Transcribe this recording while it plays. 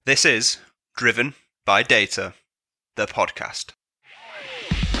This is Driven by Data, the podcast.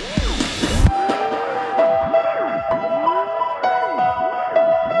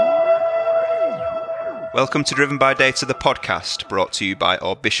 Welcome to Driven by Data, the podcast, brought to you by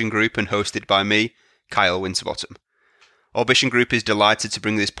Orbition Group and hosted by me, Kyle Winterbottom. Orbition Group is delighted to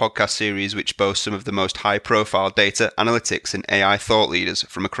bring this podcast series which boasts some of the most high-profile data, analytics and AI thought leaders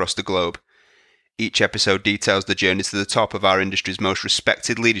from across the globe. Each episode details the journey to the top of our industry's most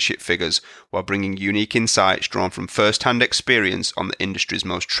respected leadership figures while bringing unique insights drawn from first-hand experience on the industry's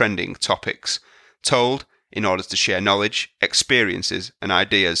most trending topics, told in order to share knowledge, experiences and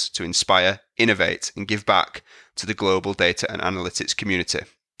ideas to inspire, innovate and give back to the global data and analytics community.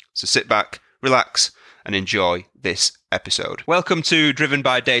 So sit back, relax and enjoy this episode. Welcome to Driven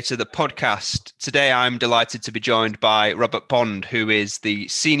by Data, the podcast. Today I'm delighted to be joined by Robert Pond, who is the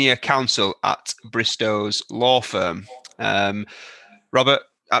Senior Counsel at Bristow's law firm. Robert,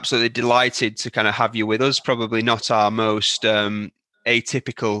 absolutely delighted to kind of have you with us. Probably not our most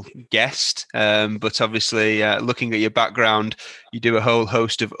atypical guest, but obviously looking at your background, you do a whole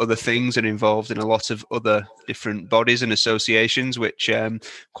host of other things and involved in a lot of other different bodies and associations, which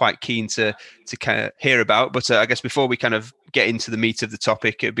quite keen to kind of hear about. But I guess before we kind of get into the meat of the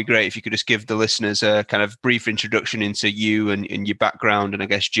topic, it'd be great if you could just give the listeners a kind of brief introduction into you and your background and I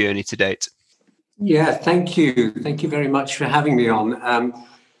guess journey to date. Yeah, thank you. Thank you very much for having me on.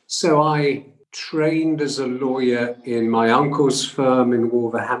 So I trained as a lawyer in my uncle's firm in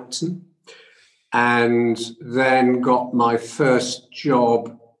Wolverhampton and then got my first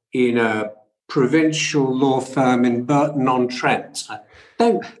job in a provincial law firm in Burton-on-Trent. I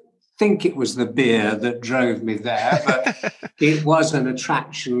don't think it was the beer that drove me there, but it was an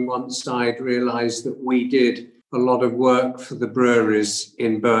attraction once I'd realised that we did a lot of work for the breweries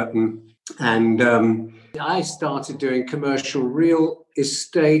in Burton. And I started doing commercial real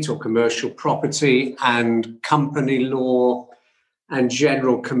estate or commercial property and company law and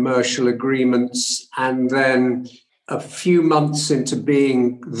general commercial agreements. And then a few months into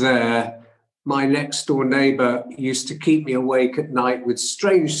being there, my next door neighbour used to keep me awake at night with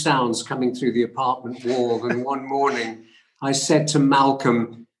strange sounds coming through the apartment wall. And one morning I said to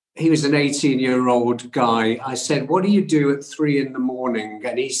Malcolm, he was an 18-year-old guy. I said, "What do you do at 3 a.m?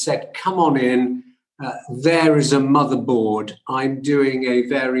 And he said, "Come on in. There is a motherboard. I'm doing a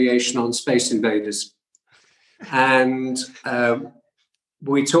variation on Space Invaders." And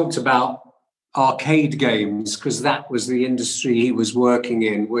we talked about arcade games because that was the industry he was working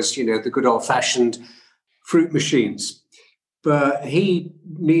in, was, you know, the good old-fashioned fruit machines. But he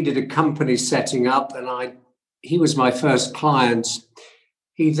needed a company setting up, and he was my first client.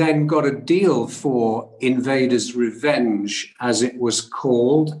 He then got a deal for Invaders Revenge, as it was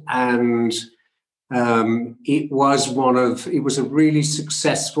called, and it was a really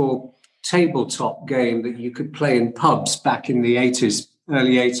successful tabletop game that you could play in pubs back in the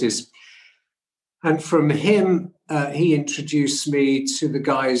early 80s. And from him, he introduced me to the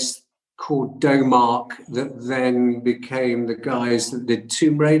guys called Domark that then became the guys that did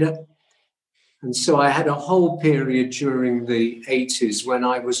Tomb Raider. And so I had a whole period during the 80s when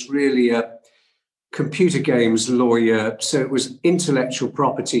I was really a computer games lawyer. So it was intellectual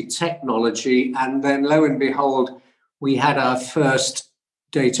property technology. And then lo and behold, we had our first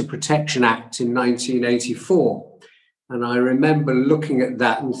Data Protection Act in 1984. And I remember looking at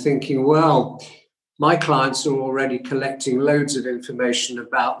that and thinking, well, my clients are already collecting loads of information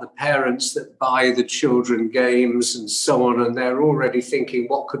about the parents that buy the children games and so on. And they're already thinking,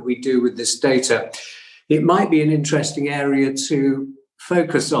 what could we do with this data? It might be an interesting area to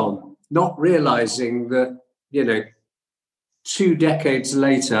focus on, not realizing that, 2 decades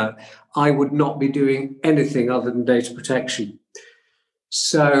later, I would not be doing anything other than data protection.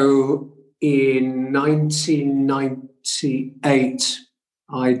 So in 1998,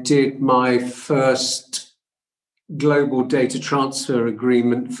 I did my first global data transfer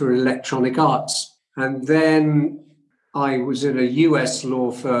agreement for Electronic Arts. And then I was in a US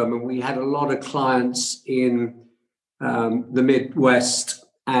law firm, and we had a lot of clients in the Midwest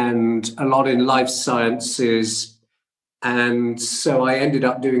and a lot in life sciences. And so I ended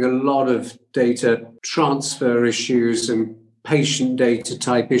up doing a lot of data transfer issues and patient data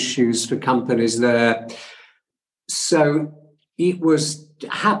type issues for companies there. So it was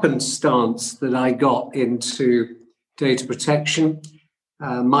happenstance that I got into data protection.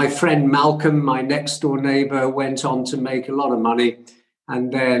 My friend Malcolm, my next door neighbor, went on to make a lot of money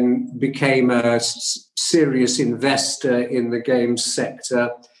and then became a serious investor in the games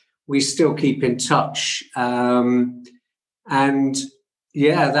sector. We still keep in touch. And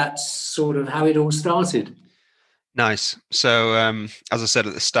yeah, that's sort of how it all started. Nice. So, as I said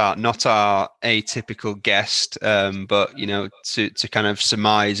at the start, not our atypical guest, but to kind of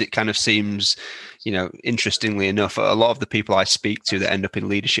surmise, it kind of seems, interestingly enough, a lot of the people I speak to that end up in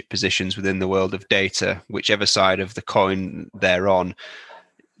leadership positions within the world of data, whichever side of the coin they're on,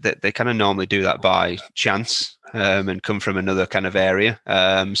 that they kind of normally do that by chance, and come from another kind of area.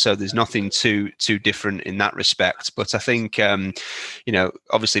 So there's nothing too different in that respect. But I think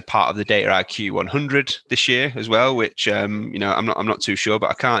obviously part of the Data IQ 100 this year as well, which I'm not too sure,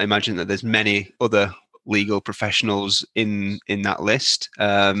 but I can't imagine that there's many other legal professionals in that list.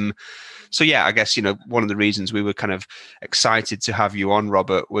 So yeah, I guess one of the reasons we were kind of excited to have you on,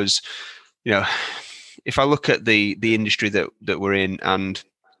 Robert, was if I look at the industry that we're in, and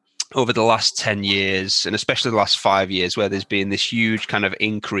over the last 10 years, and especially the last 5 years, where there's been this huge kind of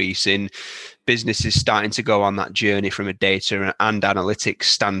increase in businesses starting to go on that journey from a data and analytics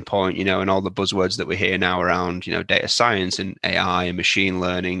standpoint, and all the buzzwords that we hear now around, data science and AI and machine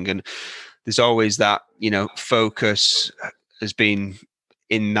learning. And there's always that, focus has been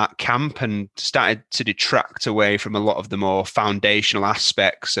in that camp and started to detract away from a lot of the more foundational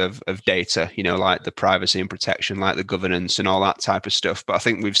aspects of data, like the privacy and protection, like the governance and all that type of stuff. But I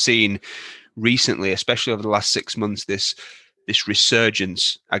think we've seen recently, especially over the last 6 months, this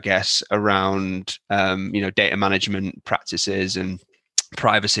resurgence, I guess, around data management practices and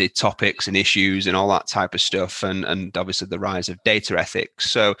privacy topics and issues and all that type of stuff, and obviously the rise of data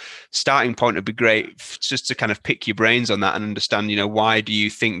ethics. So starting point would be great just to kind of pick your brains on that and understand, why do you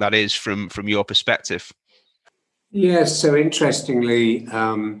think that is from your perspective? Yes, so interestingly,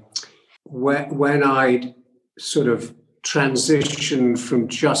 when I sort of transitioned from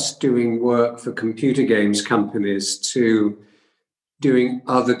just doing work for computer games companies to doing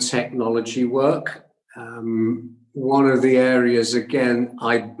other technology work, one of the areas, again,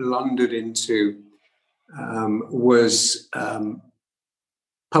 I blundered into was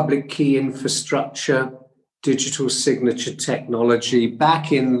public key infrastructure, digital signature technology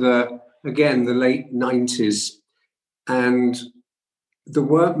back in the late 90s. And there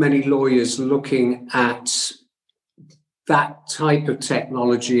weren't many lawyers looking at that type of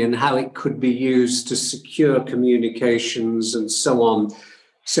technology and how it could be used to secure communications and so on.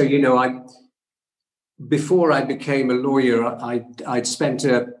 So, before I became a lawyer, I'd spent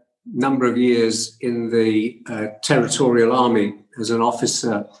a number of years in the Territorial Army as an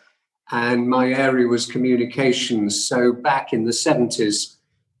officer, and my area was communications. So back in the 70s,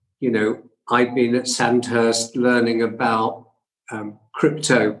 I'd been at Sandhurst learning about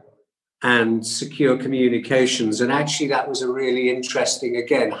crypto and secure communications. And actually, that was a really interesting,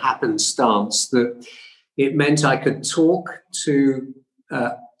 again, happenstance, that it meant I could talk to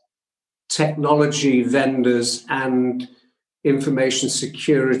technology vendors and information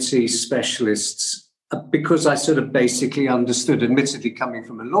security specialists, because I sort of basically understood, admittedly coming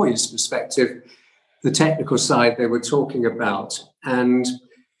from a lawyer's perspective, the technical side they were talking about. And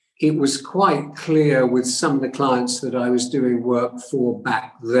it was quite clear with some of the clients that I was doing work for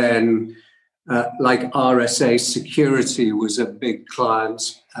back then, like RSA Security was a big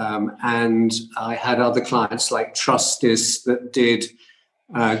client, and I had other clients like Trustis that did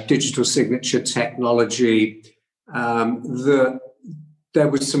digital signature technology. There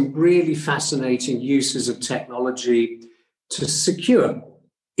was some really fascinating uses of technology to secure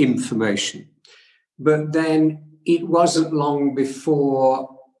information. But then it wasn't long before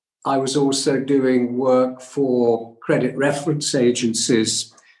I was also doing work for credit reference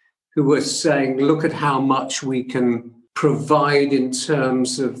agencies who were saying, look at how much we can provide in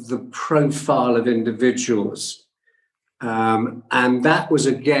terms of the profile of individuals. And that was,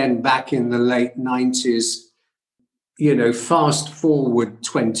 again, back in the late 90s, fast forward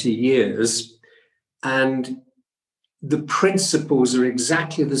 20 years, and the principles are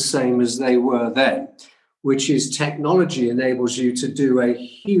exactly the same as they were then, which is technology enables you to do a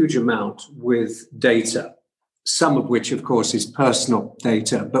huge amount with data, some of which, of course, is personal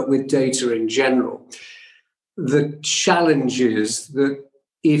data, but with data in general. The challenge is that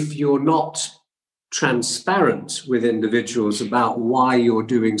if you're not transparent with individuals about why you're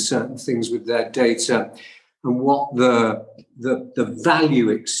doing certain things with their data and what the value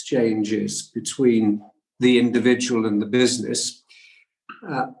exchange is between the individual and the business,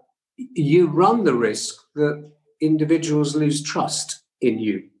 you run the risk that individuals lose trust in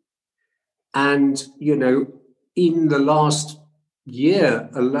you. And, in the last year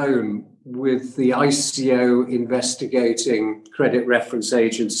alone, with the ICO investigating credit reference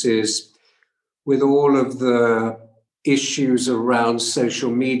agencies, with all of the issues around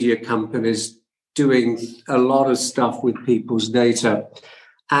social media companies doing a lot of stuff with people's data,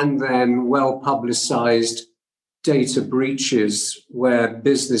 and then well-publicized data breaches where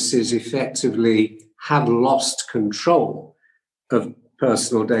businesses effectively have lost control of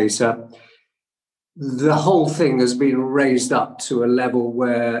personal data, the whole thing has been raised up to a level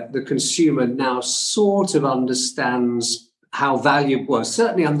where the consumer now sort of understands how valuable, well,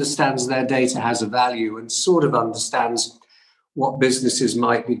 certainly understands their data has a value and sort of understands what businesses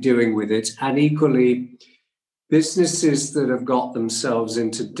might be doing with it. And equally, businesses that have got themselves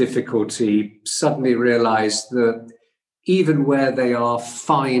into difficulty suddenly realize that even where they are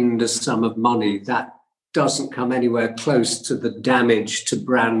fined a sum of money, that doesn't come anywhere close to the damage to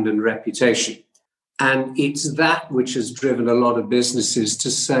brand and reputation. And it's that which has driven a lot of businesses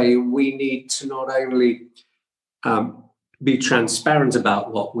to say we need to not only be transparent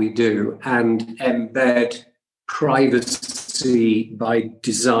about what we do and embed privacy by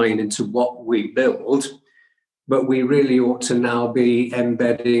design into what we build, but we really ought to now be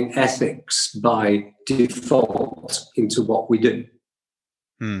embedding ethics by default into what we do.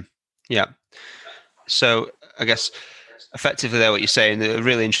 Yeah. So I guess effectively there, what you're saying, the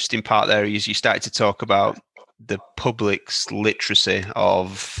really interesting part there is you started to talk about the public's literacy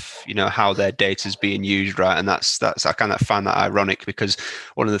of, how their data is being used, right? And that's I kind of find that ironic, because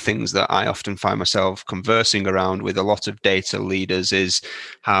one of the things that I often find myself conversing around with a lot of data leaders is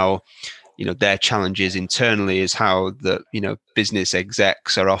how their challenges internally is how the business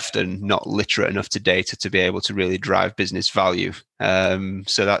execs are often not literate enough to data to be able to really drive business value.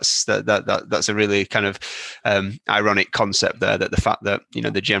 So that's a really kind of ironic concept there, that the fact that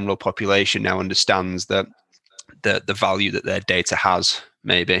the general population now understands that the value that their data has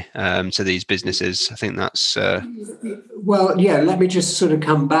maybe to these businesses. I think that's well, yeah. Let me just sort of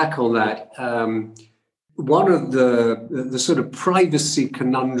come back on that. One of the sort of privacy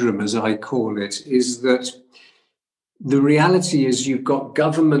conundrum, as I call it, is that the reality is you've got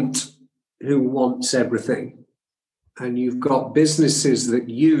government who wants everything, and you've got businesses that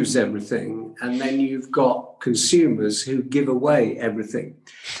use everything, and then you've got consumers who give away everything.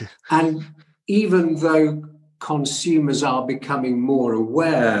 And even though consumers are becoming more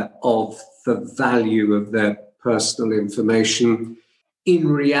aware of the value of their personal information, in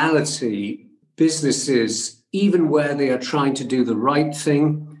reality, businesses, even where they are trying to do the right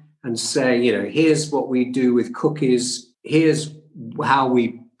thing and say, here's what we do with cookies, here's how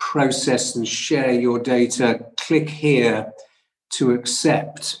we process and share your data, click here to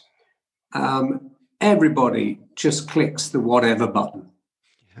accept. Everybody just clicks the whatever button.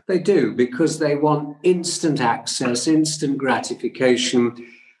 They do, because they want instant access, instant gratification.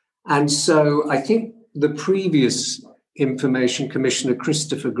 And so I think the previous Information Commissioner,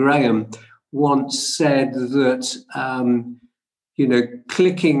 Christopher Graham, once said that,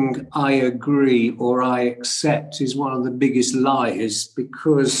 clicking I agree or I accept is one of the biggest lies,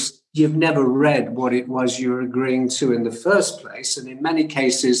 because you've never read what it was you're agreeing to in the first place. And in many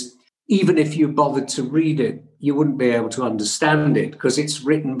cases, even if you bothered to read it, you wouldn't be able to understand it, because it's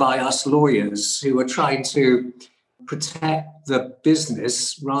written by us lawyers who are trying to protect the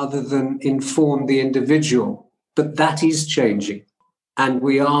business rather than inform the individual. But that is changing. And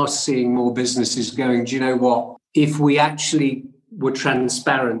we are seeing more businesses going, do you know what? If we actually were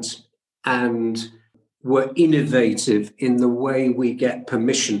transparent and were innovative in the way we get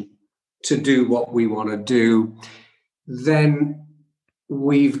permission to do what we want to do, then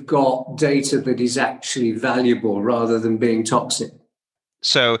we've got data that is actually valuable rather than being toxic.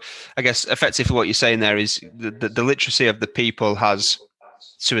 So I guess effectively what you're saying there is the literacy of the people has,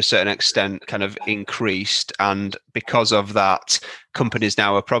 to a certain extent, kind of increased, and because of that, companies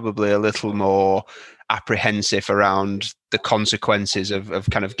now are probably a little more apprehensive around the consequences of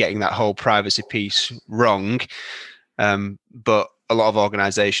kind of getting that whole privacy piece wrong. But a lot of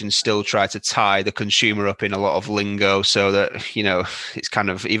organizations still try to tie the consumer up in a lot of lingo so that, it's kind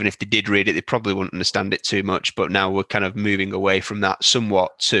of, even if they did read it, they probably wouldn't understand it too much. But now we're kind of moving away from that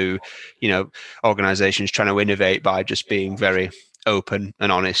somewhat to, organizations trying to innovate by just being very open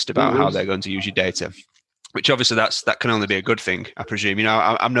and honest about how they're going to use your data, which obviously that can only be a good thing, I presume.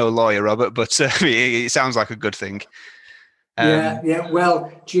 I'm no lawyer, Robert, but it sounds like a good thing. Yeah.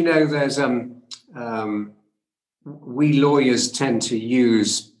 Well, do you know, there's we lawyers tend to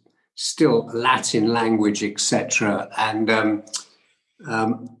use still Latin language, etc. And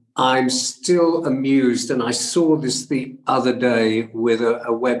I'm still amused, and I saw this the other day with a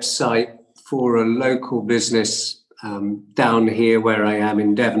website for a local business down here where I am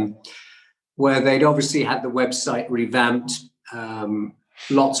in Devon, where they'd obviously had the website revamped,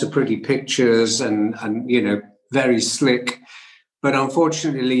 lots of pretty pictures and very slick. But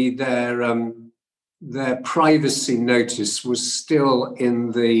unfortunately, their privacy notice was still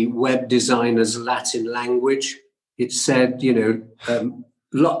in the web designer's Latin language. it said,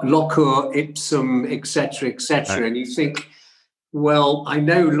 locur ipsum, etc., etc. Right. And you think, well, I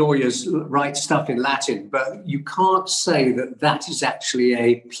know lawyers write stuff in Latin, but you can't say that that is actually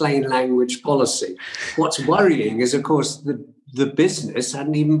a plain language policy. What's worrying is, of course, the business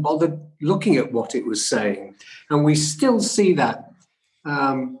hadn't even bothered looking at what it was saying. And we still see that.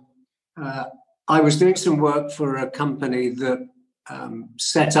 I was doing some work for a company that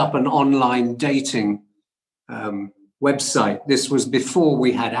set up an online dating website. This was before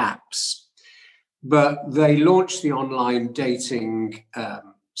we had apps, but they launched the online dating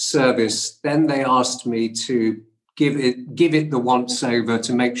service. Then they asked me to give it the once over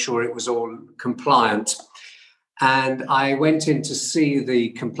to make sure it was all compliant. And I went in to see the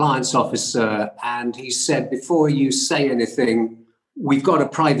compliance officer, and he said, before you say anything, we've got a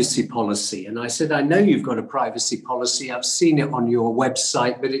privacy policy. And I said, I know you've got a privacy policy. I've seen it on your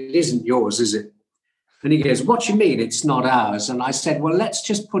website, but it isn't yours, is it? And he goes, what do you mean it's not ours? And I said, well, let's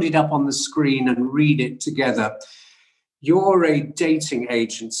just put it up on the screen and read it together. You're a dating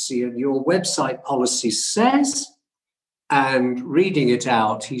agency and your website policy says, and reading it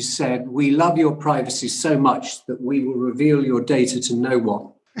out, he said, we love your privacy so much that we will reveal your data to no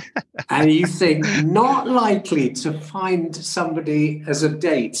one. And you think, not likely to find somebody as a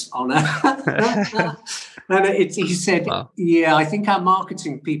date on a... And he said, wow. Yeah, I think our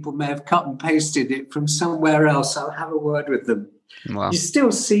marketing people may have cut and pasted it from somewhere else. I'll have a word with them. Wow. You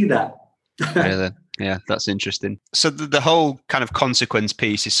still see that. Really? Yeah, that's interesting. So the whole kind of consequence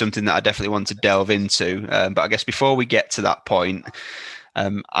piece is something that I definitely want to delve into. But I guess before we get to that point,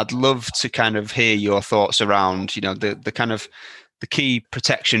 I'd love to kind of hear your thoughts around, the kind of the key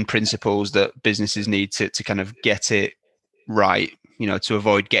protection principles that businesses need to kind of get it right, to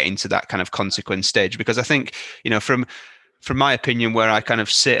avoid getting to that kind of consequence stage. Because I think, from my opinion, where I kind of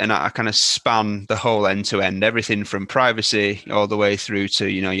sit and I kind of span the whole end to end, everything from privacy all the way through to,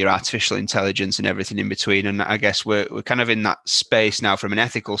 your artificial intelligence and everything in between. And I guess we're kind of in that space now from an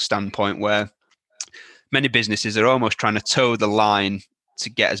ethical standpoint where many businesses are almost trying to toe the line to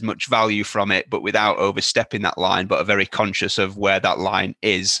get as much value from it, but without overstepping that line, but are very conscious of where that line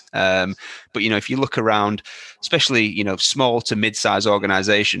is. But, if you look around, especially, small to mid-size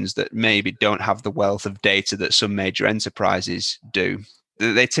organizations that maybe don't have the wealth of data that some major enterprises do,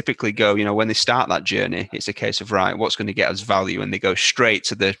 they typically go, when they start that journey, it's a case of, right, what's going to get us value? And they go straight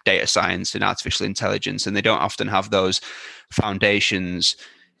to the data science and artificial intelligence. And they don't often have those foundations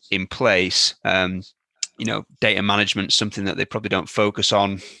in place. Data management, something that they probably don't focus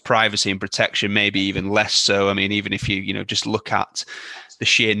on. Privacy and protection, maybe even less so. I mean, even if you, just look at the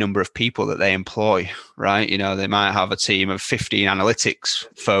sheer number of people that they employ, right? They might have a team of 15 analytics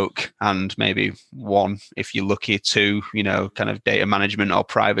folk and maybe one, if you're lucky, two, kind of data management or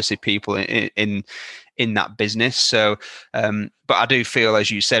privacy people in that business. So, but I do feel,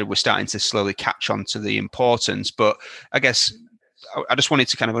 as you said, we're starting to slowly catch on to the importance. But I guess I just wanted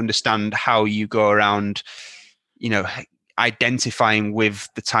to kind of understand how you go around, identifying with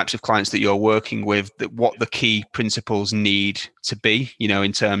the types of clients that you're working with, that what the key principles need to be,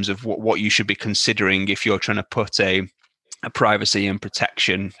 in terms of what you should be considering if you're trying to put a privacy and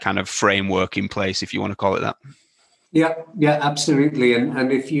protection kind of framework in place, if you want to call it that. Yeah, absolutely.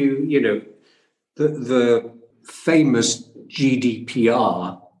 And if the famous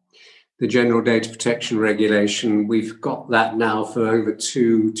GDPR, the General Data Protection Regulation, we've got that now for over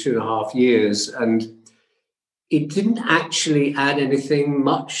 2.5 years. And it didn't actually add anything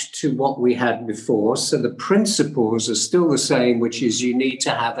much to what we had before. So the principles are still the same, which is you need to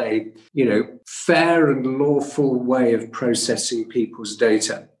have a, fair and lawful way of processing people's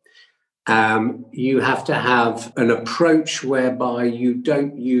data. You have to have an approach whereby you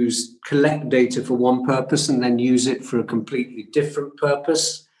don't collect data for one purpose and then use it for a completely different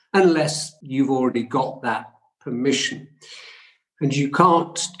purpose, unless you've already got that permission. And you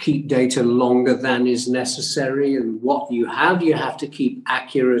can't keep data longer than is necessary. And what you have to keep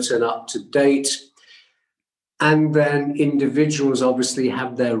accurate and up to date. And then individuals obviously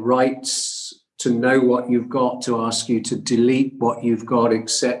have their rights to know what you've got, to ask you to delete what you've got,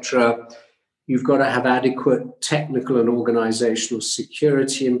 etc. You've got to have adequate technical and organizational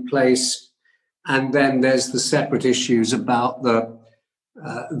security in place. And then there's the separate issues about the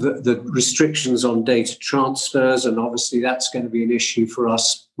restrictions on data transfers, and obviously that's going to be an issue for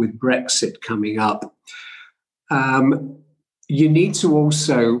us with Brexit coming up. You need to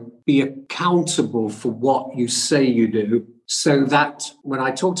also be accountable for what you say you do. So that when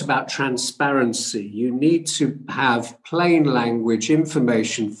I talked about transparency, you need to have plain language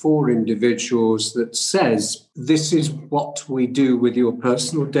information for individuals that says, this is what we do with your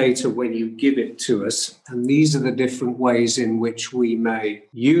personal data when you give it to us. And these are the different ways in which we may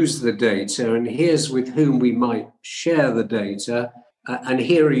use the data. And here's with whom we might share the data. And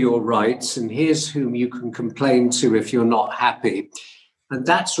here are your rights. And here's whom you can complain to if you're not happy. And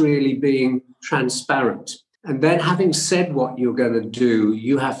that's really being transparent. And then having said what you're going to do,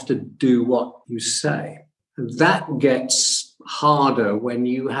 you have to do what you say. And that gets harder when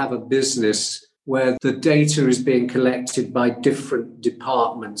you have a business where the data is being collected by different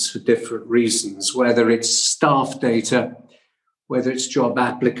departments for different reasons, whether it's staff data, whether it's job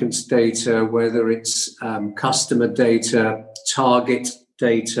applicants data, whether it's customer data, target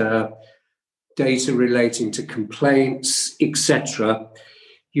data, data relating to complaints, etc.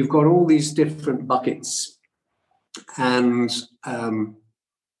 You've got all these different buckets. And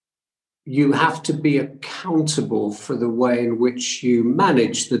you have to be accountable for the way in which you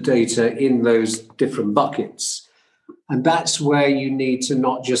manage the data in those different buckets. And that's where you need to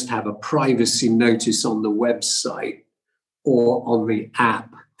not just have a privacy notice on the website or on the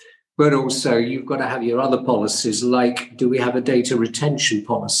app, but also you've got to have your other policies, like, do we have a data retention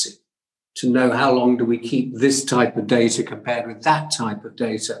policy to know how long do we keep this type of data compared with that type of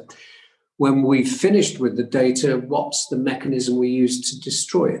data? When we've finished with the data, what's the mechanism we use to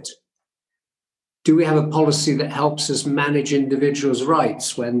destroy it? Do we have a policy that helps us manage individuals'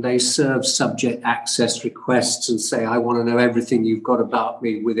 rights when they serve subject access requests and say, I want to know everything you've got about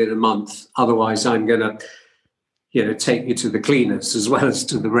me within a month, otherwise I'm going to take you to the cleaners as well as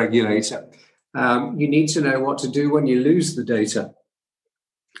to the regulator. You need to know what to do when you lose the data.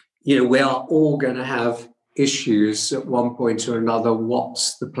 We are all going to have issues at one point or another.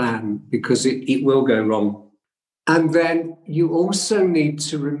 What's the plan? Because it will go wrong. And then you also need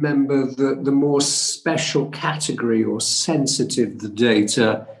to remember that the more special category or sensitive the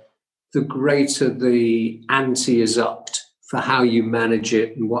data, the greater the ante is upped for how you manage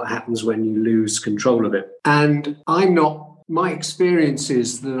it and what happens when you lose control of it. And my experience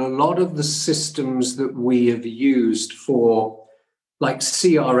is that a lot of the systems that we have used for, like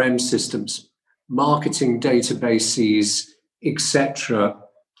CRM systems, marketing databases, etc.,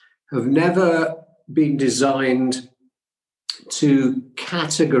 have never been designed to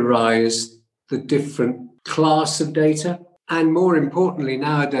categorize the different class of data. And more importantly,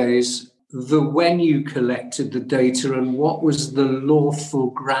 nowadays, when you collected the data and what was the lawful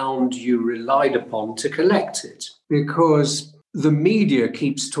ground you relied upon to collect it. Because the media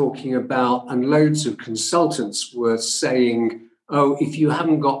keeps talking about, and loads of consultants were saying, oh, if you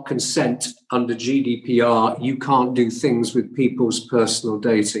haven't got consent under GDPR, you can't do things with people's personal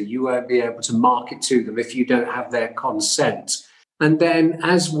data. You won't be able to market to them if you don't have their consent. And then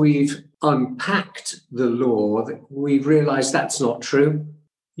as we've unpacked the law, we've realized that's not true.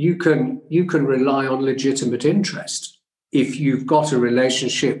 You can rely on legitimate interest if you've got a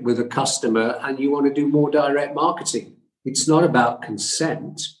relationship with a customer and you want to do more direct marketing. It's not about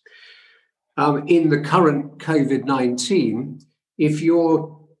consent. In the current COVID-19, if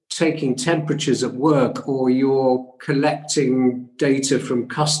you're taking temperatures at work or you're collecting data from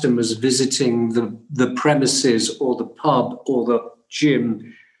customers visiting the premises or the pub or the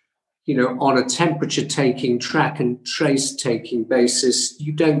gym, on a temperature taking, track and trace taking basis,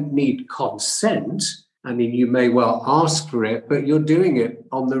 you don't need consent. I mean, you may well ask for it, but you're doing it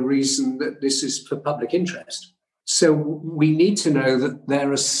on the reason that this is for public interest. So we need to know that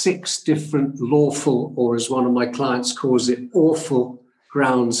there are 6 different lawful, or as one of my clients calls it, awful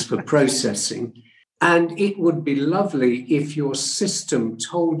grounds for processing. And it would be lovely if your system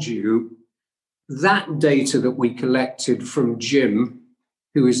told you that data that we collected from Jim,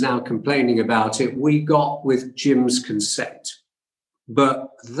 who is now complaining about it, we got with Jim's consent. But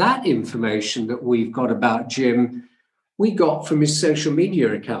that information that we've got about Jim, we got from his social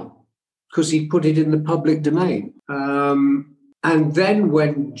media account because he put it in the public domain. And then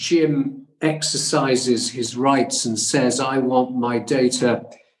when Jim exercises his rights and says, I want my data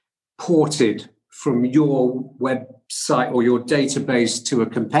ported from your website or your database to a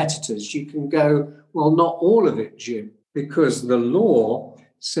competitor's, you can go, well, not all of it, Jim, because the law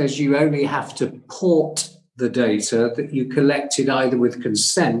says you only have to port the data that you collected either with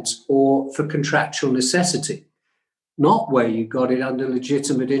consent or for contractual necessity, not where you got it under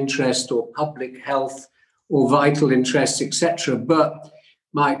legitimate interest or public health or vital interest, etc. But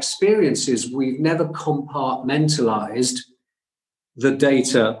my experience is we've never compartmentalized the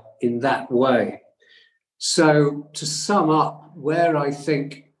data in that way. So to sum up, where I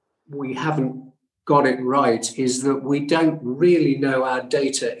think we haven't got it right is that we don't really know our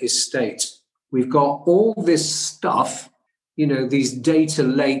data estate. We've got all this stuff, these data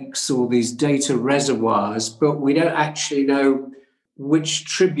lakes or these data reservoirs, but we don't actually know which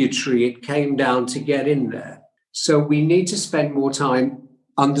tributary it came down to get in there. So we need to spend more time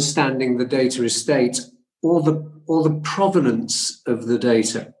understanding the data estate or the provenance of the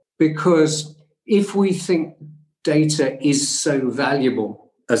data. Because if we think data is so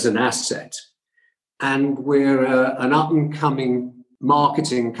valuable as an asset, and we're an up-and-coming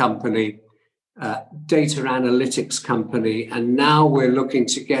marketing company, data analytics company, and now we're looking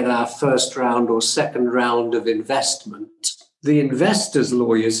to get our first round or second round of investment, the investors'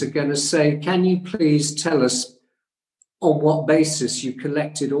 lawyers are going to say, can you please tell us on what basis you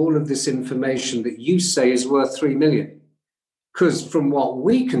collected all of this information that you say is worth 3 million? Because from what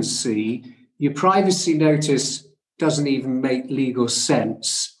we can see, your privacy notice doesn't even make legal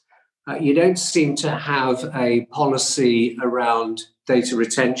sense. You don't seem to have a policy around data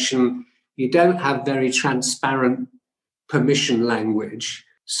retention. You don't have very transparent permission language.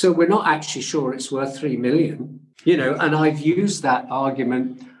 So we're not actually sure it's worth 3 million. And I've used that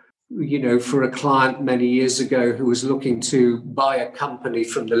argument, for a client many years ago who was looking to buy a company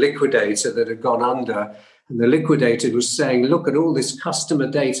from the liquidator that had gone under. And the liquidator was saying, look at all this customer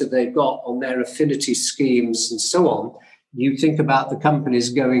data they've got on their affinity schemes and so on. You think about the companies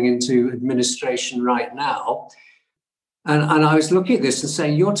going into administration right now. And I was looking at this and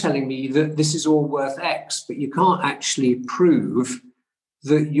saying, you're telling me that this is all worth X, but you can't actually prove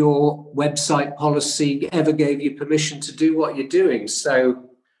that your website policy ever gave you permission to do what you're doing. So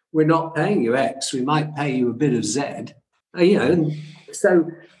we're not paying you X. We might pay you a bit of Z. And so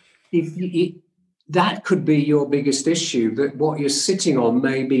that could be your biggest issue, that what you're sitting on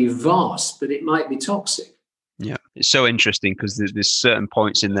may be vast, but it might be toxic. Yeah, it's so interesting because there's certain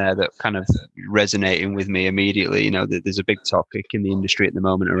points in there that kind of resonating with me immediately. There's a big topic in the industry at the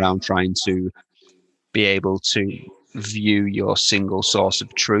moment around trying to be able to view your single source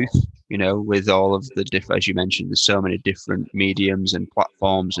of truth, with all of the different, as you mentioned, there's so many different mediums and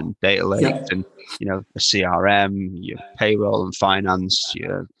platforms and data lakes and, a CRM, your payroll and finance,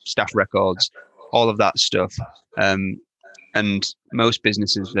 your staff records, all of that stuff. And most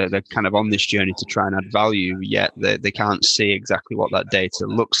businesses, they're kind of on this journey to try and add value, yet they can't see exactly what that data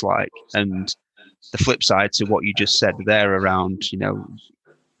looks like. And the flip side to what you just said there around,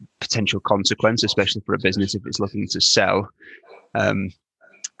 potential consequence, especially for a business if it's looking to sell.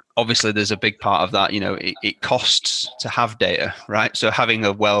 Obviously, there's a big part of that. It costs to have data, right? So having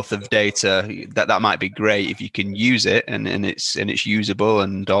a wealth of data that might be great if you can use it and it's usable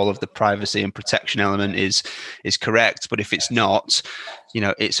and all of the privacy and protection element is correct. But if it's not,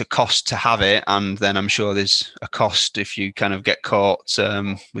 it's a cost to have it, and then I'm sure there's a cost if you kind of get caught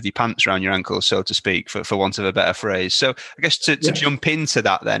with your pants around your ankles, so to speak, for want of a better phrase. So I guess to jump into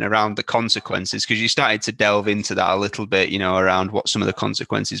that then around the consequences, because you started to delve into that a little bit, around what some of the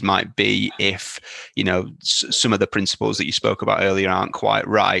consequences might be if, some of the principles that you spoke about earlier aren't quite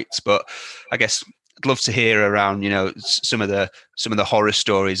right. But I guess I'd love to hear around, some of the horror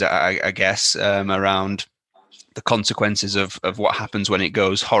stories, I guess, around the consequences of what happens when it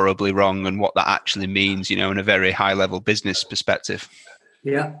goes horribly wrong and what that actually means, in a very high level business perspective.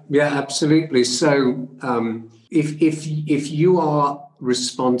 Yeah, absolutely. So if you are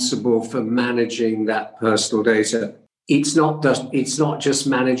responsible for managing that personal data, it's not just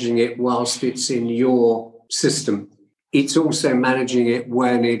managing it whilst it's in your system. It's also managing it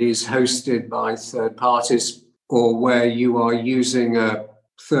when it is hosted by third parties or where you are using a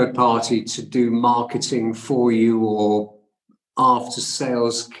third party to do marketing for you or after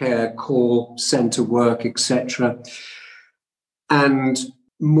sales care, call center work, etc. And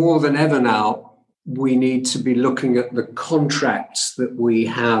more than ever now, we need to be looking at the contracts that we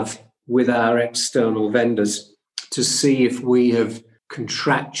have with our external vendors to see if we have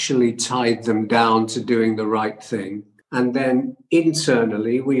contractually tied them down to doing the right thing. And then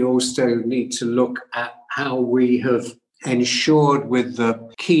internally, we also need to look at how we have ensured with the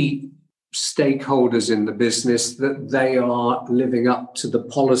key stakeholders in the business that they are living up to the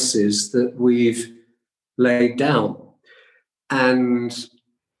policies that we've laid down. And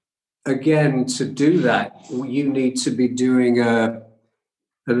again, to do that, you need to be doing an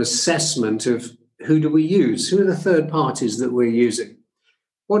assessment of who do we use? Who are the third parties that we're using?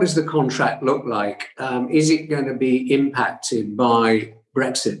 What does the contract look like? Is it going to be impacted by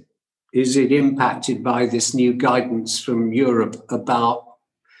Brexit? Is it impacted by this new guidance from Europe about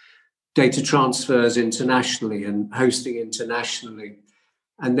data transfers internationally and hosting internationally?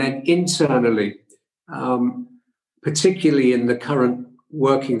 And then internally, particularly in the current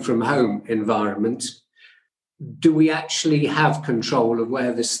working from home environment, do we actually have control of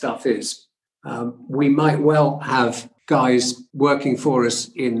where this stuff is? We might well have guys working for us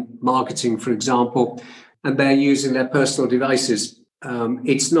in marketing, for example, and they're using their personal devices.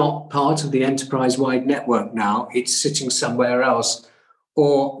 It's not part of the enterprise-wide network now. It's sitting somewhere else.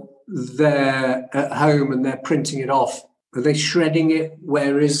 Or they're at home and they're printing it off. Are they shredding it?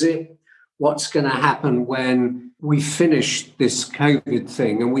 Where is it? What's going to happen when we finish this COVID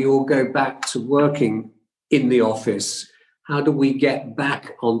thing and we all go back to working in the office? How do we get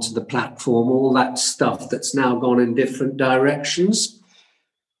back onto the platform, all that stuff that's now gone in different directions?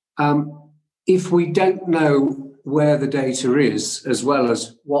 If we don't know where the data is, as well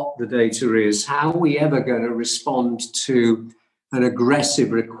as what the data is, how are we ever going to respond to an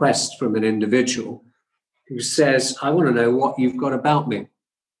aggressive request from an individual who says, I want to know what you've got about me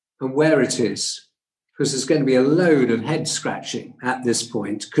and where it is? Because there's going to be a load of head scratching at this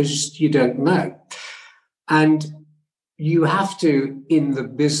point because you don't know. And you have to, in the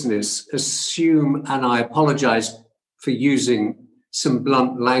business, assume, and I apologize for using some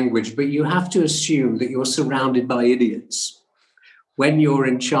blunt language, but you have to assume that you're surrounded by idiots when you're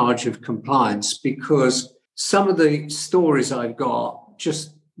in charge of compliance, because some of the stories I've got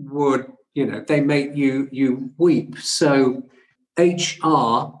just would, they make you weep. So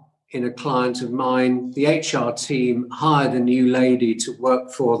HR in a client of mine, the HR team hired a new lady to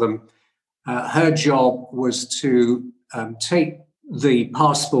work for them. Her job was to take the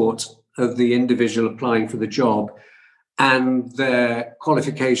passport of the individual applying for the job and their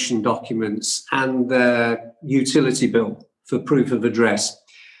qualification documents and their utility bill for proof of address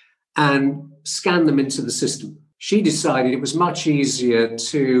and scan them into the system. She decided it was much easier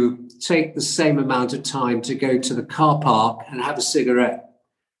to take the same amount of time to go to the car park and have a cigarette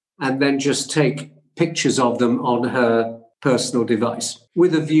and then just take pictures of them on her personal device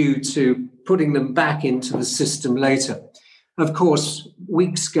with a view to putting them back into the system later. Of course,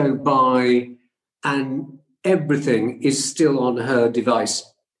 weeks go by and everything is still on her device.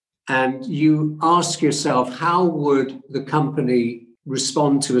 And you ask yourself, how would the company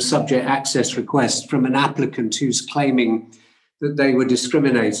respond to a subject access request from an applicant who's claiming that they were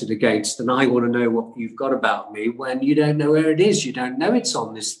discriminated against? And I want to know what you've got about me, when you don't know where it is. You don't know it's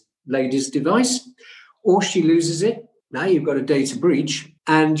on this lady's device, or she loses it. Now you've got a data breach.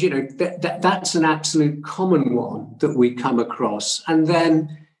 And, that's an absolute common one that we come across. And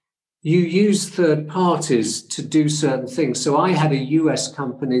then you use third parties to do certain things. So I had a US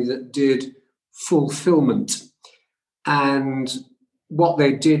company that did fulfillment. And what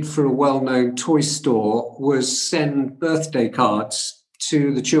they did for a well-known toy store was send birthday cards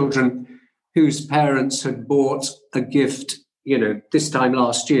to the children whose parents had bought a gift, this time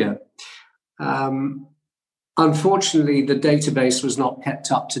last year. Unfortunately, the database was not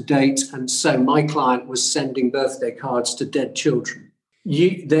kept up to date, and so my client was sending birthday cards to dead children.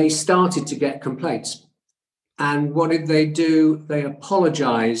 They started to get complaints. And what did they do? They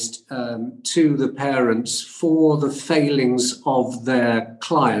apologized to the parents for the failings of their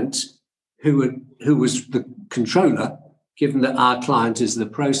client, who was the controller, given that our client is the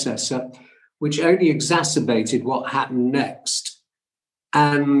processor, which only exacerbated what happened next.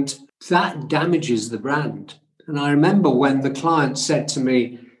 And that damages the brand. And I remember when the client said to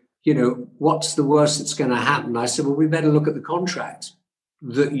me, what's the worst that's going to happen? I said, well, we better look at the contract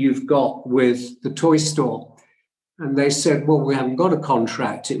that you've got with the toy store. And they said, well, we haven't got a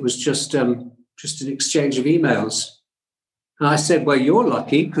contract. It was just an exchange of emails. And I said, well, you're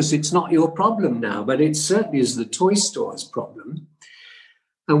lucky because it's not your problem now, but it certainly is the toy store's problem.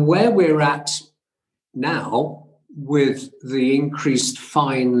 And where we're at now with the increased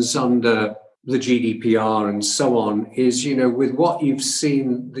fines under the GDPR and so on is, with what you've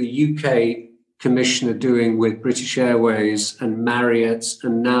seen the UK commissioner doing with British Airways and Marriott,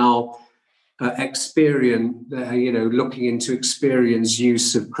 and now Experian, looking into Experian's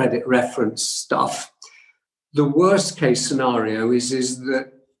use of credit reference stuff. The worst case scenario is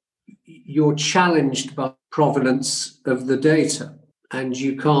that you're challenged by provenance of the data, and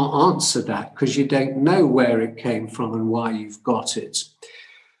you can't answer that because you don't know where it came from and why you've got it.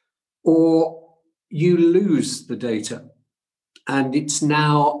 Or you lose the data and it's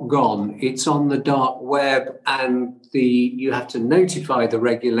now gone. It's on the dark web and you have to notify the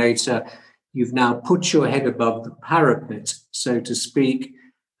regulator. You've now put your head above the parapet, so to speak,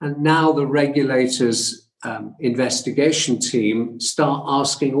 and now the regulator's investigation team start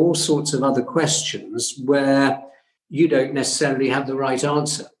asking all sorts of other questions where you don't necessarily have the right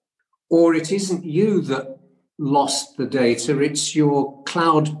answer. Or it isn't you that lost the data, it's your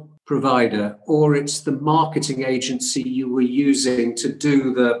cloud provider, or it's the marketing agency you were using to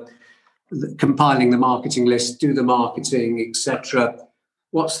do the compiling the marketing list, do the marketing, etc.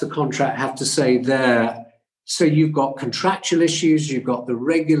 What's the contract have to say there? So you've got contractual issues, you've got the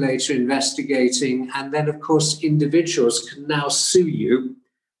regulator investigating, and then, of course, individuals can now sue you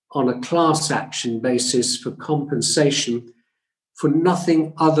on a class action basis for compensation for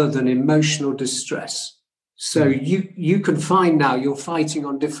nothing other than emotional distress. So you can find now you're fighting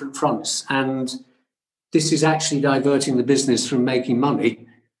on different fronts, and this is actually diverting the business from making money.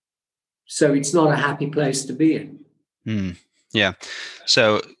 So it's not a happy place to be in. Yeah.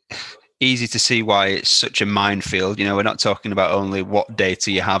 So easy to see why it's such a minefield. We're not talking about only what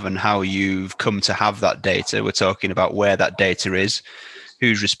data you have and how you've come to have that data. We're talking about where that data is,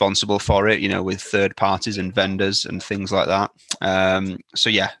 who's responsible for it, with third parties and vendors and things like that.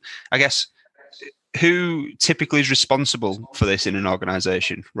 So yeah, I guess who typically is responsible for this in an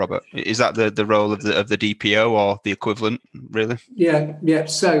organization, Robert? Is that the role of the DPO or the equivalent, really? Yeah.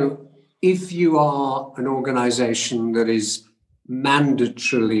 So if you are an organization that is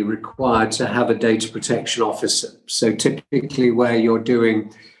mandatorily required to have a data protection officer, so typically where you're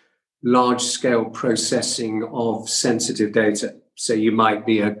doing large-scale processing of sensitive data, so you might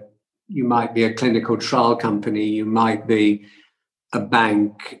be a clinical trial company, you might be a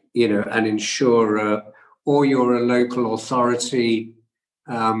bank, an insurer, or you're a local authority,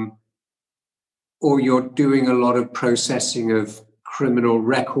 or you're doing a lot of processing of criminal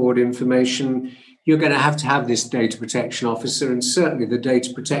record information, you're going to have this data protection officer. And certainly the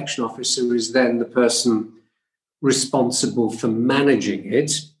data protection officer is then the person responsible for managing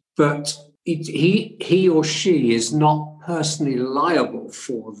it. But he or she is not personally liable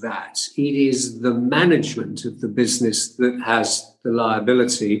for that. It is the management of the business that has the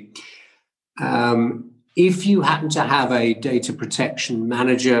liability. If you happen to have a data protection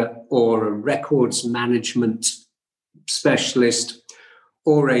manager or a records management specialist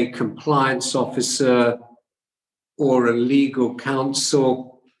or a compliance officer or a legal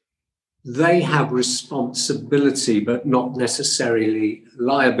counsel, they have responsibility, but not necessarily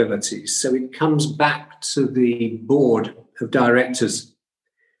liability. So it comes back to the board of directors.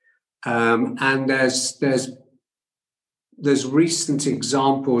 And there's recent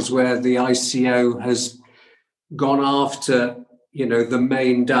examples where the ICO has gone after, the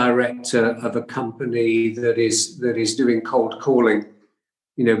main director of a company that is doing cold calling,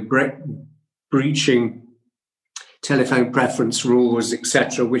 breaching telephone preference rules,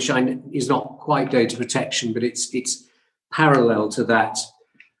 etc., which is not quite data protection, but it's parallel to that.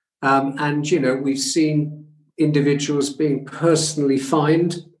 And we've seen individuals being personally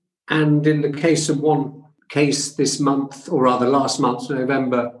fined, and in the case of one case this month, or rather last month,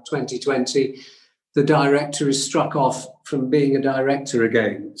 November 2020, the director is struck off from being a director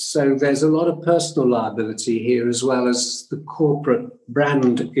again. So there's a lot of personal liability here, as well as the corporate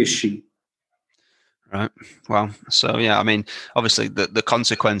brand issue. Right. Well, so yeah, I mean, obviously the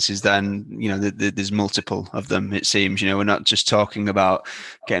consequences then, there's multiple of them, it seems. We're not just talking about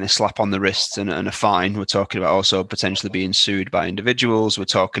getting a slap on the wrist and a fine. We're talking about also potentially being sued by individuals. We're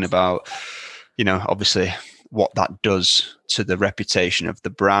talking about, obviously what that does to the reputation of the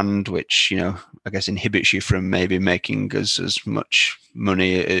brand, which, I guess inhibits you from maybe making as much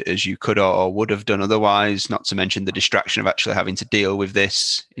money as you could or would have done otherwise, not to mention the distraction of actually having to deal with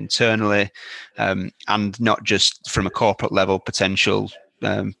this internally, and not just from a corporate level, potential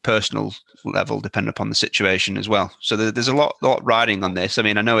personal level, depending upon the situation as well. So there's a lot riding on this. I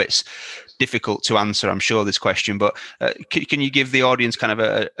mean, I know it's difficult to answer, I'm sure, this question, but can you give the audience kind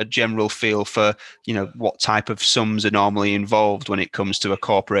of a general feel for, what type of sums are normally involved when it comes to a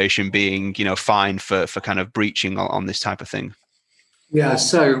corporation being, fined for kind of breaching on this type of thing? Yeah,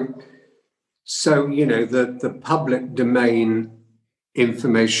 so the public domain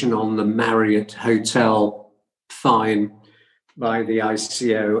information on the Marriott Hotel fine by the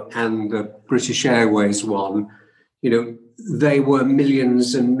ICO and the British Airways one, they were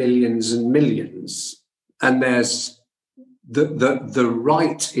millions and millions and millions. And there's the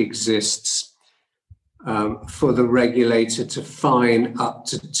right exists for the regulator to fine up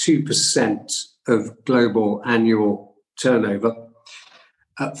to 2% of global annual turnover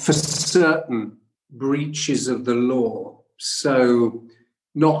for certain breaches of the law. So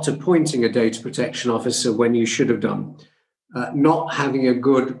not appointing a data protection officer when you should have done, not having a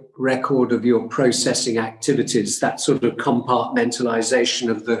good record of your processing activities, that sort of compartmentalization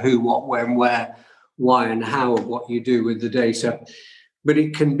of the who, what, when, where, why, and how of what you do with the data. But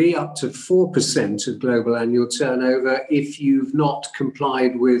it can be up to 4% of global annual turnover if you've not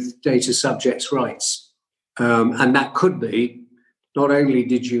complied with data subjects' rights. And that could be not only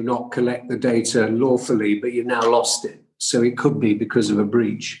did you not collect the data lawfully, but you've now lost it. So it could be because of a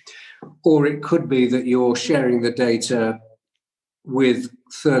breach. Or it could be that you're sharing the data with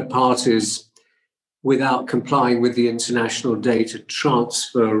third parties without complying with the international data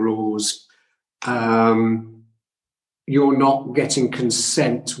transfer rules. You're not getting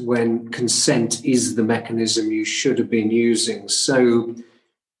consent when consent is the mechanism you should have been using. So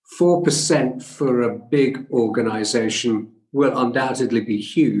 4% for a big organization will undoubtedly be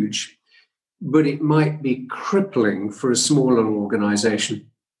huge, but it might be crippling for a smaller organization.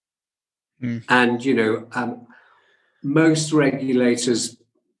 And, most regulators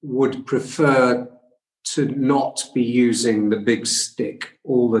would prefer to not be using the big stick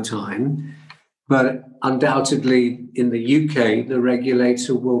all the time. But undoubtedly, in the UK, the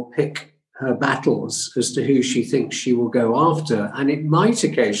regulator will pick her battles as to who she thinks she will go after. And it might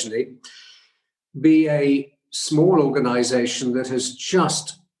occasionally be a small organization that has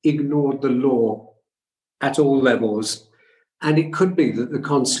just ignored the law at all levels. And it could be that the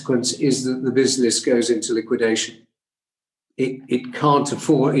consequence is that the business goes into liquidation. It can't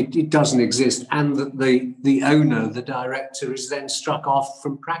afford, it doesn't exist. And that the owner, the director, is then struck off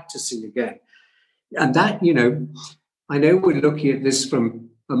from practicing again. And that, I know we're looking at this from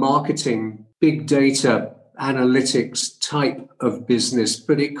a marketing, big data, analytics type of business,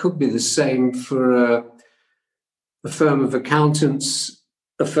 but it could be the same for a firm of accountants,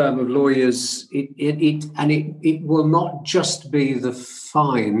 a firm of lawyers. It will not just be the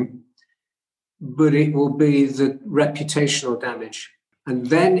fine, but it will be the reputational damage. And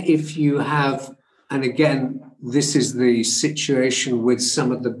then if you have, and again, this is the situation with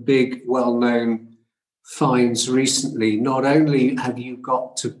some of the big, well-known fines recently, not only have you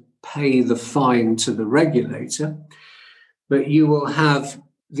got to pay the fine to the regulator, but you will have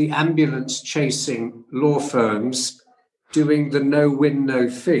the ambulance chasing law firms doing the no win, no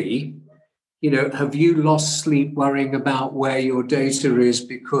fee. Have you lost sleep worrying about where your data is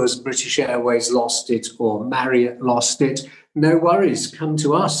because British Airways lost it or Marriott lost it? No worries, come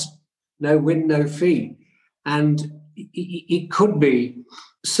to us. No win, no fee. And it could be.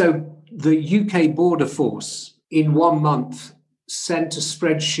 So the UK Border Force in 1 month sent a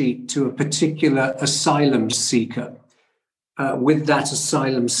spreadsheet to a particular asylum seeker with that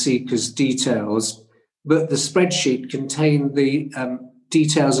asylum seeker's details, but the spreadsheet contained the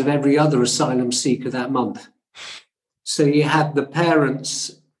details of every other asylum seeker that month. So you had the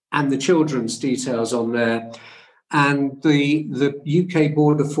parents and the children's details on there. And the UK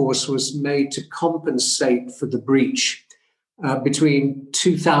Border Force was made to compensate for the breach between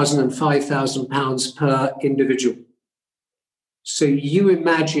 £2,000 and £5,000 per individual. So you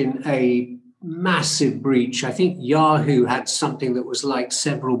imagine a massive breach. I think Yahoo had something that was like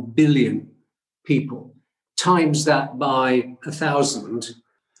several billion people. Times that by 1,000,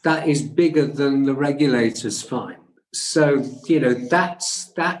 that is bigger than the regulator's fine. So,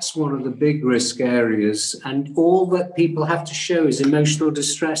 that's one of the big risk areas. And all that people have to show is emotional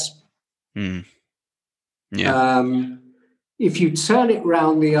distress. Yeah. If you turn it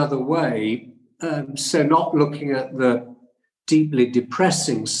round the other way, so not looking at the deeply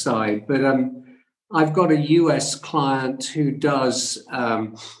depressing side, but I've got a US client who does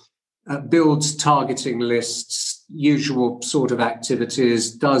builds targeting lists, usual sort of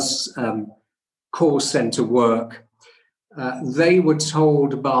activities, does call center work. They were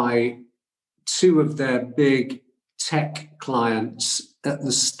told by two of their big tech clients at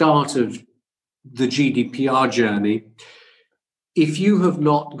the start of the GDPR journey, if you have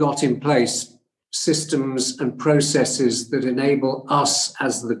not got in place systems and processes that enable us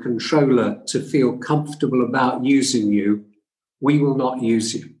as the controller to feel comfortable about using you, we will not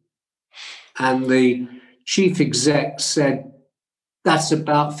use you. And the chief exec said, that's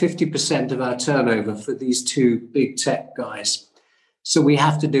about 50% of our turnover for these two big tech guys. So we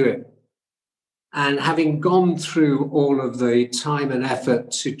have to do it. And having gone through all of the time and effort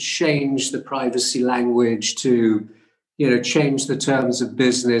to change the privacy language, to change the terms of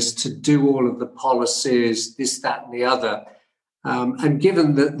business, to do all of the policies, this, that, and the other. And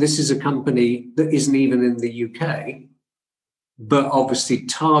given that this is a company that isn't even in the UK, but obviously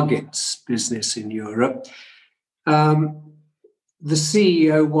targets business in Europe, the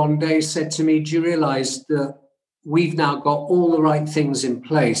CEO one day said to me, do you realize that we've now got all the right things in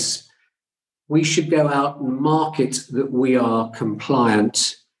place? We should go out and market that we are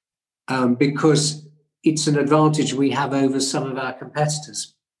compliant because it's an advantage we have over some of our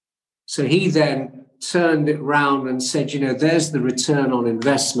competitors. So he then turned it round and said, there's the return on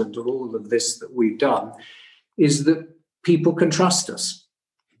investment of all of this that we've done, is that people can trust us.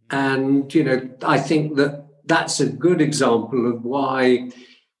 And, I think that that's a good example of why,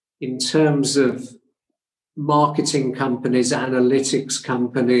 in terms of marketing companies, analytics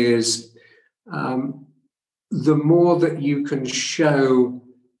companies, the more that you can show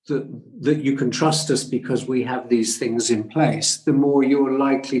that you can trust us because we have these things in place, the more you're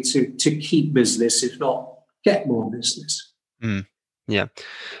likely to keep business, if not get more business. Yeah.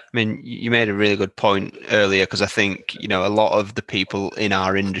 I mean, you made a really good point earlier, because I think, a lot of the people in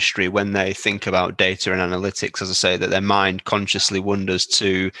our industry, when they think about data and analytics, as I say, that their mind consciously wanders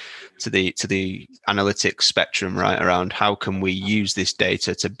to the analytics spectrum, right, around how can we use this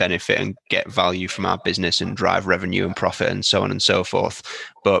data to benefit and get value from our business and drive revenue and profit and so on and so forth.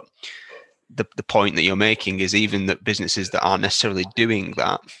 But the point that you're making is, even that businesses that aren't necessarily doing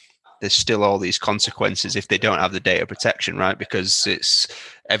that, there's still all these consequences if they don't have the data protection, right? Because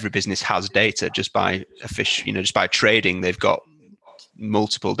every business has data just by just by trading. They've got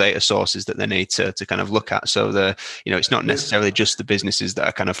multiple data sources that they need to kind of look at. So it's not necessarily just the businesses that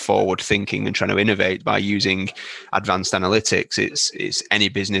are kind of forward thinking and trying to innovate by using advanced analytics. It's any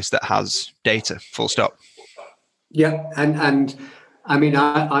business that has data, full stop. Yeah, and I mean,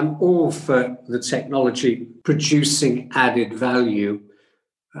 I'm all for the technology producing added value.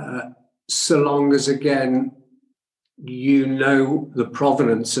 So long as, again, the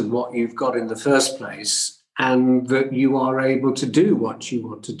provenance of what you've got in the first place, and that you are able to do what you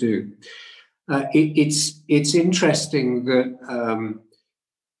want to do. It's interesting that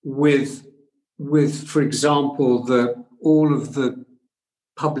with for example, all of the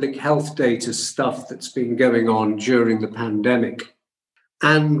public health data stuff that's been going on during the pandemic,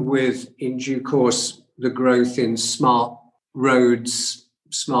 and with, in due course, the growth in smart roads,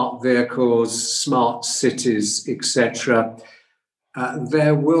 smart vehicles, smart cities, etc.,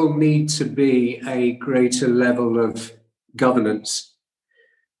 there will need to be a greater level of governance.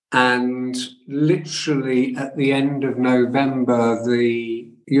 And literally at the end of November, the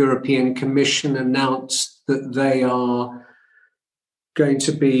European Commission announced that they are going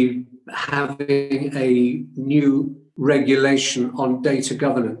to be having a new regulation on data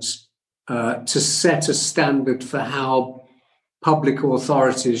governance to set a standard for how public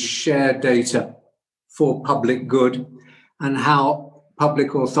authorities share data for public good, and how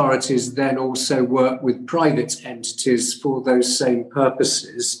public authorities then also work with private entities for those same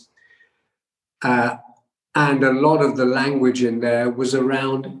purposes. And a lot of the language in there was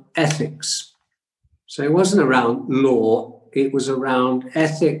around ethics. So it wasn't around law, it was around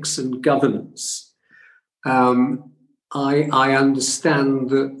ethics and governance. I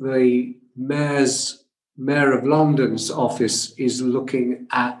understand that the Mayor of London's office is looking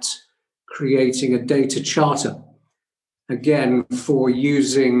at creating a data charter, again, for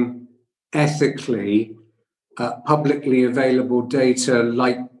using ethically publicly available data,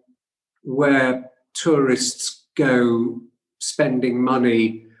 like where tourists go spending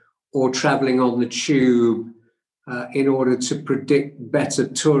money or traveling on the tube, in order to predict better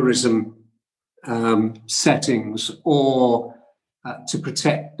tourism settings, or to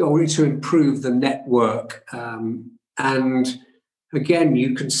protect or to improve the network. And again,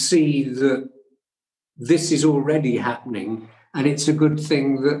 you can see that this is already happening, and it's a good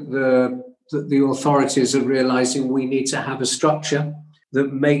thing that the authorities are realizing we need to have a structure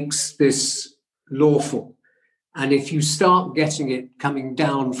that makes this lawful. And if you start getting it coming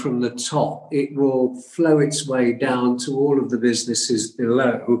down from the top, it will flow its way down to all of the businesses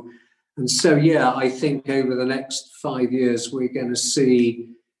below. And so, yeah, I think over the next 5 years, we're going to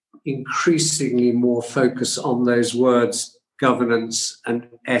see increasingly more focus on those words, governance and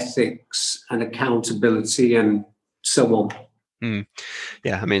ethics and accountability and so on.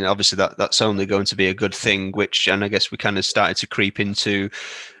 Yeah, I mean, obviously that's only going to be a good thing, and I guess we kind of started to creep into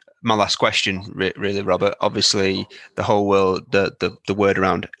my last question, really, Robert. Obviously, the whole world, the word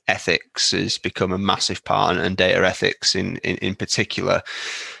around ethics has become a massive part, and data ethics in particular.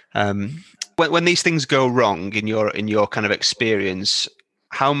 When these things go wrong, in your kind of experience,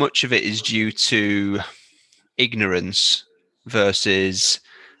 how much of it is due to ignorance versus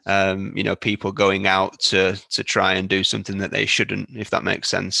people going out to try and do something that they shouldn't, if that makes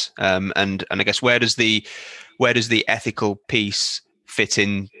sense? And I guess where does the ethical piece fit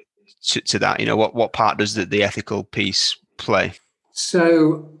in to that? What part does the ethical piece play?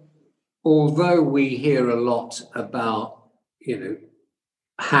 So, although we hear a lot about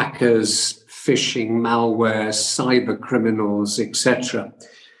hackers, phishing, malware, cyber criminals, etc.,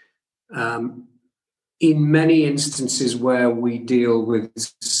 in many instances where we deal with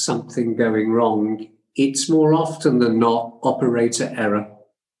something going wrong, it's more often than not operator error.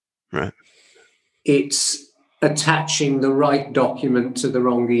 Right. It's attaching the right document to the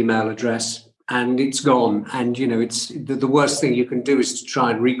wrong email address. and it's gone. And, it's the worst thing you can do is to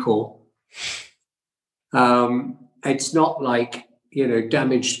try and recall. It's not like,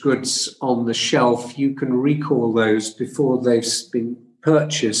 damaged goods on the shelf. You can recall those before they've been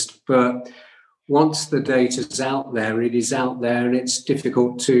purchased. But once the data's out there, it is out there, and it's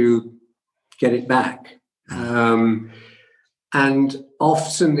difficult to get it back. And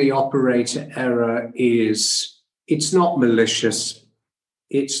often the operator error it's not malicious.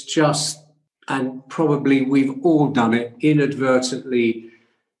 It's just, and probably we've all done it inadvertently,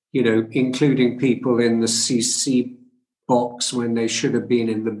 including people in the CC box when they should have been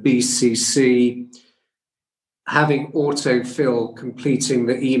in the BCC, having autofill completing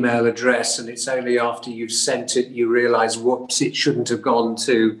the email address, and it's only after you've sent it you realize, whoops, it shouldn't have gone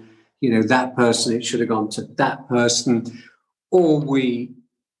to, that person, it should have gone to that person. Or we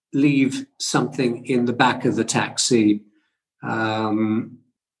leave something in the back of the taxi. There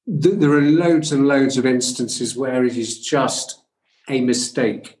are loads and loads of instances where it is just a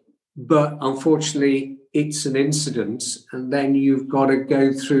mistake. But unfortunately, it's an incident, and then you've got to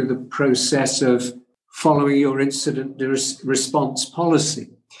go through the process of following your incident response policy.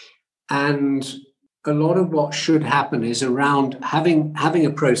 And a lot of what should happen is around having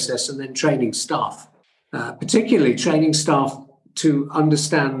a process and then training staff, particularly training staff to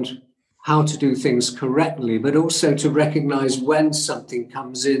understand how to do things correctly, but also to recognize when something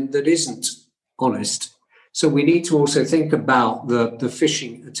comes in that isn't honest. So we need to also think about the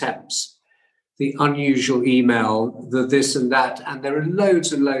phishing attempts, the unusual email, the this and that. And there are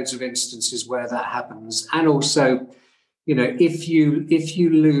loads and loads of instances where that happens. And also, if you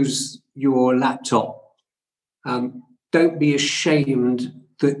lose your laptop, don't be ashamed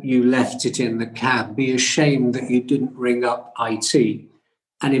that you left it in the cab. Be ashamed that you didn't ring up IT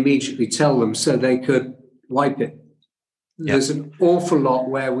and immediately tell them so they could wipe it. Yep. There's an awful lot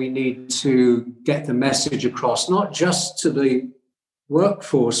where we need to get the message across, not just to the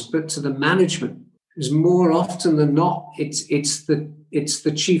workforce, but to the management. Because more often than not, it's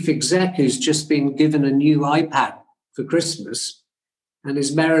the chief exec who's just been given a new iPad for Christmas and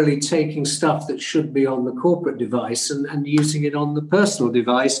is merrily taking stuff that should be on the corporate device and using it on the personal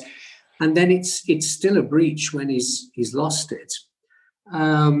device. And then it's still a breach when he's lost it.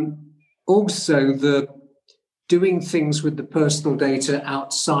 Also, the doing things with the personal data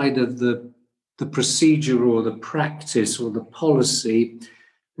outside of the procedure or the practice or the policy,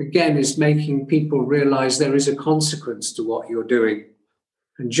 again, is making people realize there is a consequence to what you're doing.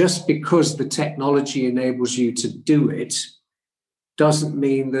 And just because the technology enables you to do it doesn't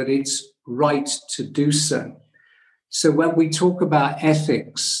mean that it's right to do so. So when we talk about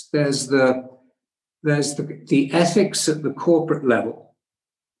ethics, there's the ethics at the corporate level.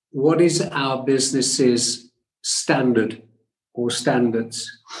 What is our business's standard or standards?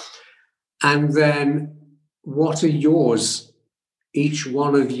 And then what are yours, each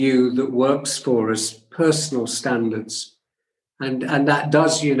one of you that works for us, personal standards? And that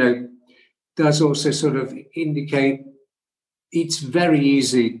does also sort of indicate it's very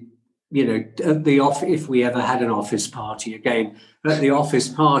easy, at the if we ever had an office party again, at the office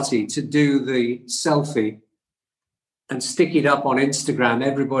party to do the selfie and stick it up on Instagram.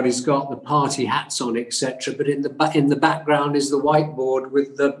 Everybody's got the party hats on, etc. But in the background is the whiteboard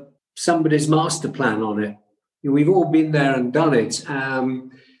with somebody's master plan on it. We've all been there and done it.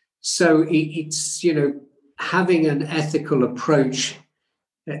 So it's having an ethical approach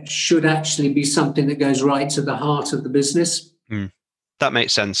should actually be something that goes right to the heart of the business. That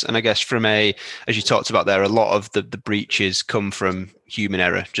makes sense. And I guess as you talked about there, a lot of the breaches come from human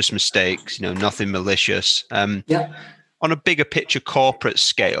error, just mistakes, nothing malicious. Yeah. On a bigger picture corporate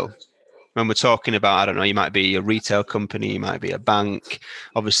scale, when we're talking about, I don't know, you might be a retail company, you might be a bank.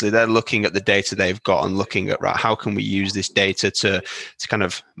 Obviously, they're looking at the data they've got and looking at, right, how can we use this data to kind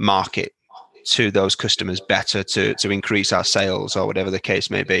of market to those customers better to increase our sales or whatever the case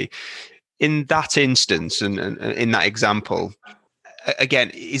may be. In that instance and in that example,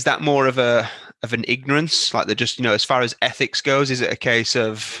 again, is that more of an ignorance? Like they're just, as far as ethics goes, is it a case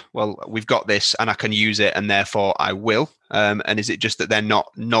of, well, we've got this and I can use it and therefore I will? And is it just that they're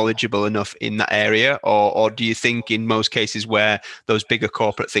not knowledgeable enough in that area? Or do you think in most cases where those bigger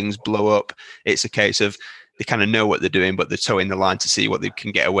corporate things blow up, it's a case of they kind of know what they're doing, but they're towing the line to see what they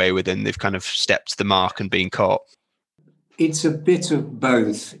can get away with and they've kind of stepped the mark and been caught? It's a bit of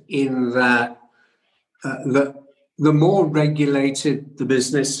both in that the more regulated the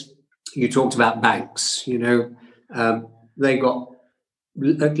business, you talked about banks, they got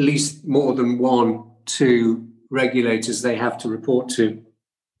at least more than 1-2 regulators they have to report to.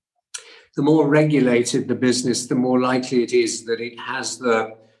 The more regulated the business, the more likely it is that it has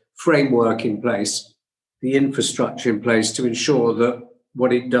the framework in place, the infrastructure in place to ensure that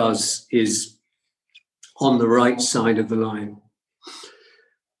what it does is on the right side of the line.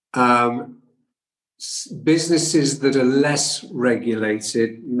 Businesses that are less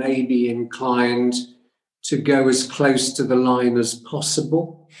regulated may be inclined to go as close to the line as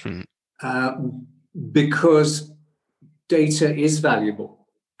possible because data is valuable.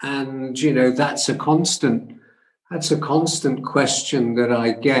 And, that's a constant question that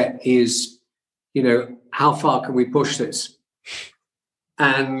I get is, how far can we push this?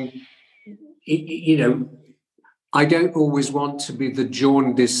 And, I don't always want to be the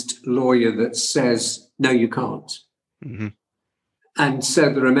jaundiced lawyer that says, no, you can't. Mm-hmm. And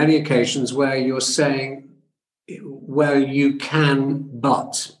so there are many occasions where you're saying, well, you can,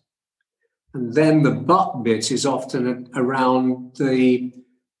 but. And then the but bit is often around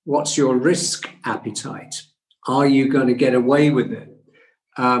what's your risk appetite? Are you going to get away with it?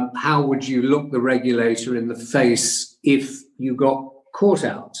 How would you look the regulator in the face if you got caught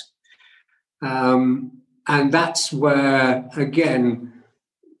out? And that's where, again,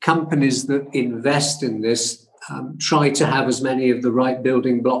 companies that invest in this try to have as many of the right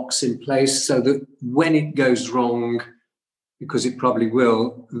building blocks in place so that when it goes wrong, because it probably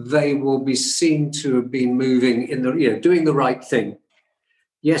will, they will be seen to have been moving in doing the right thing.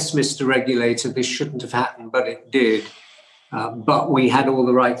 Yes, Mr. Regulator, this shouldn't have happened, but it did. But we had all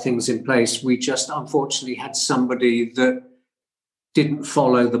the right things in place. We just unfortunately had somebody that didn't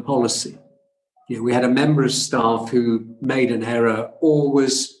follow the policy. We had a member of staff who made an error or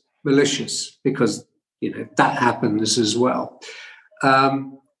was malicious because, that happens as well.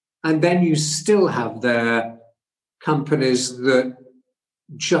 And then you still have there companies that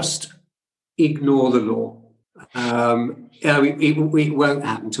just ignore the law. It won't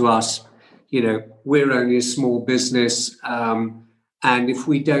happen to us. We're only a small business. And if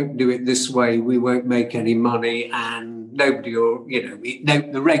we don't do it this way, we won't make any money and nobody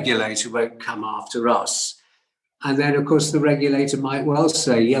the regulator won't come after us. And then, of course, the regulator might well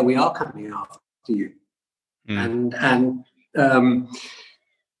say, yeah, we are coming after you. And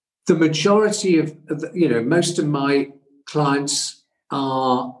the majority of, most of my clients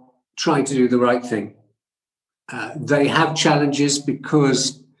are trying to do the right thing. They have challenges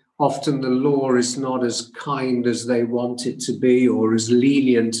because often the law is not as kind as they want it to be or as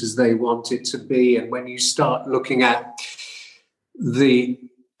lenient as they want it to be. And when you start looking at the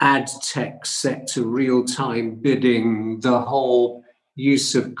ad tech sector, real-time bidding, the whole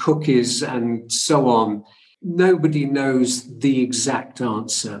use of cookies and so on, nobody knows the exact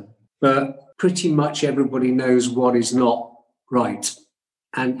answer, but pretty much everybody knows what is not right.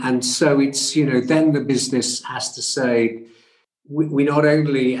 And so it's, then the business has to say, we not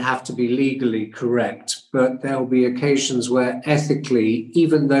only have to be legally correct, but there'll be occasions where ethically,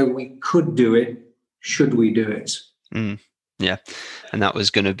 even though we could do it, should we do it? Yeah. And that was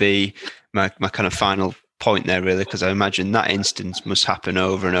going to be my kind of final point there, really, because I imagine that instance must happen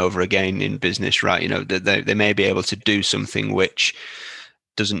over and over again in business, right? They may be able to do something which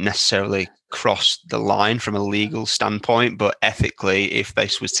doesn't necessarily cross the line from a legal standpoint, but ethically, if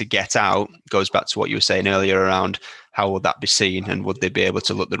this was to get out, goes back to what you were saying earlier around how would that be seen, and would they be able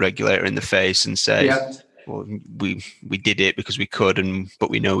to look the regulator in the face and say, well, we did it because we could, but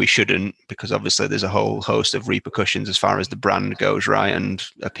we know we shouldn't, because obviously there's a whole host of repercussions as far as the brand goes, right? And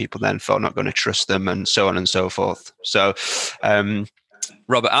are people then not going to trust them, and so on and so forth. So,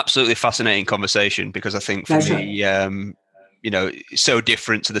 Robert, absolutely fascinating conversation, because I think for me, so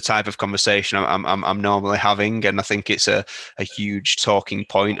different to the type of conversation I'm normally having, and I think it's a huge talking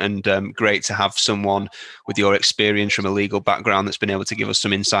point, and great to have someone with your experience from a legal background that's been able to give us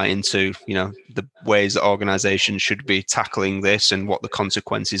some insight into the ways that organizations should be tackling this and what the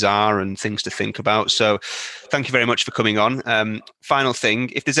consequences are and things to think about. So thank you very much for coming on. Final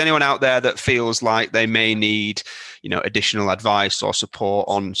thing, if there's anyone out there that feels like they may need additional advice or support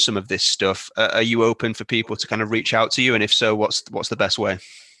on some of this stuff, are you open for people to kind of reach out to you? And if so, what's the best way?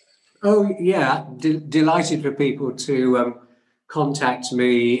 Oh, yeah. Delighted for people to contact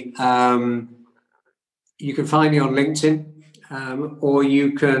me. You can find me on LinkedIn, or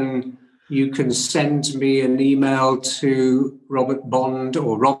you can send me an email to Robert Bond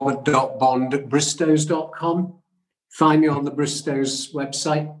or robert.bond@bristows.com. Find me on the Bristows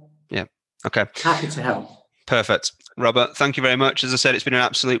website. Yeah. Okay. Happy to help. Perfect. Robert, thank you very much. As I said, it's been an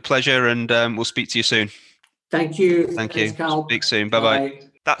absolute pleasure, and we'll speak to you soon. Thank you. Thanks, you. Carl. Speak soon. Bye-bye.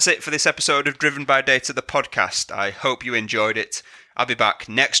 That's it for this episode of Driven by Data, the podcast. I hope you enjoyed it. I'll be back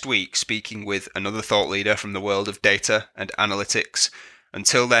next week speaking with another thought leader from the world of data and analytics.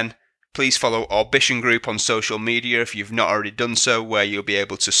 Until then, Please follow Orbition Group on social media if you've not already done so, where you'll be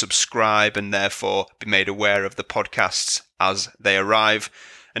able to subscribe and therefore be made aware of the podcasts as they arrive.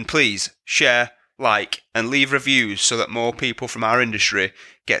 And please share, like, and leave reviews so that more people from our industry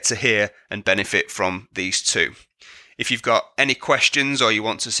get to hear and benefit from these too. If you've got any questions or you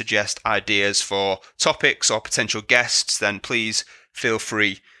want to suggest ideas for topics or potential guests, then please feel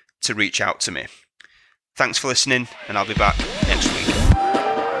free to reach out to me. Thanks for listening, and I'll be back next week.